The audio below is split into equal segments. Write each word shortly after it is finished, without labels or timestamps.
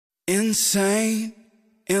insane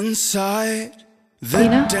inside. The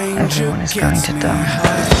Thena? danger Everyone is going gets to me die.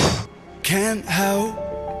 high. Can't help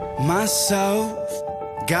myself.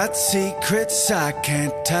 Got secrets I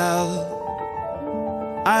can't tell.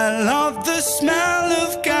 I love the smell of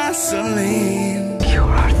gasoline. You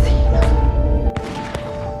are Thena.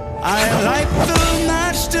 I like the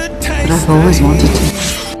match to taste. But I've always wanted to.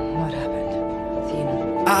 What happened, Thena?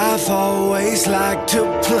 I've always liked to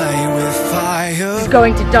play with fire. He's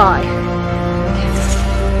going to die.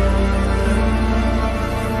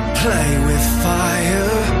 Play with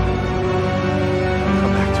fire.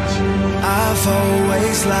 Come back to us. I've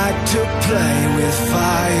always liked to play with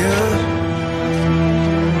fire.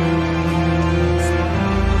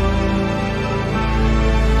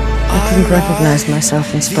 I didn't recognize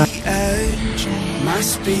myself in The spite. edge, my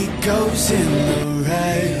speed goes in the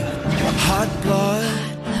rain. Hot blood,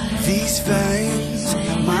 these veins.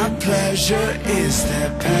 My pleasure is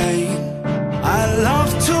their pain. I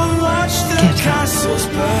love to watch the castles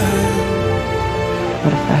burn.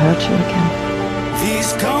 What if I hurt you again?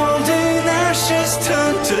 These golden ashes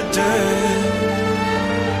turn to dirt.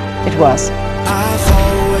 It was. I've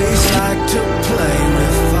always liked to play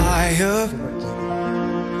with fire.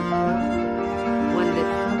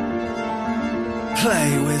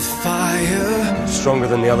 Play with fire. Stronger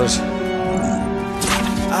than the others.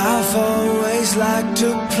 I've always liked to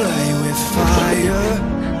play with fire.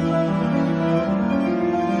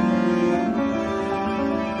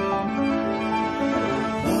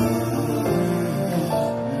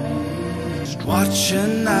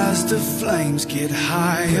 Watching as the flames get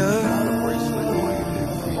higher.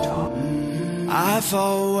 I've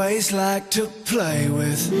always liked to play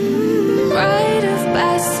with. Rite of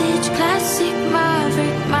passage, classic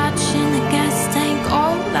maverick, matching the gas tank,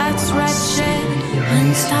 all that's wretched.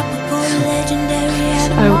 Unstoppable, legendary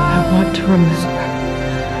I want to remember.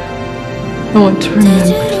 I want to remember.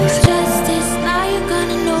 Digital justice, now you're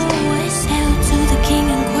gonna know it's hell to the king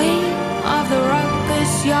and queen of the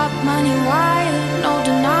ruckus, yacht money wired, no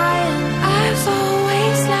denial.